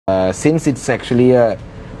Since it's actually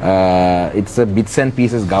it's a bits and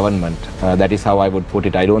pieces government, that is how I would put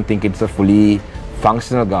it. I don't think it's a fully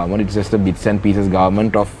functional government. It's just a bits and pieces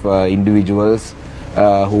government of individuals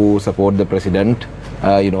who support the president,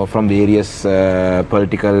 from various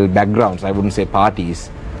political backgrounds. I wouldn't say parties.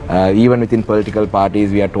 Even within political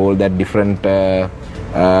parties, we are told that different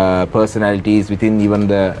personalities within even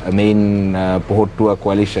the main Pohottua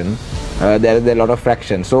coalition, there are a lot of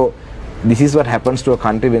fractions. So this is what happens to a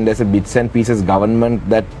country when there's a bits and pieces government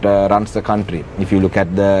that runs the country. If you look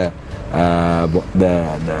at the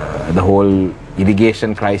whole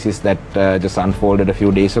irrigation crisis that just unfolded a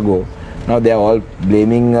few days ago, now they are all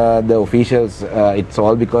blaming the officials. It's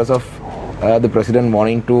all because of the president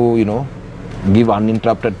wanting to, give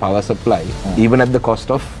uninterrupted power supply, even at the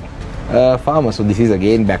cost of farmers. So this is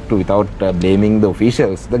again back to, without blaming the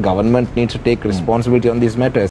officials, the government needs to take responsibility on these matters.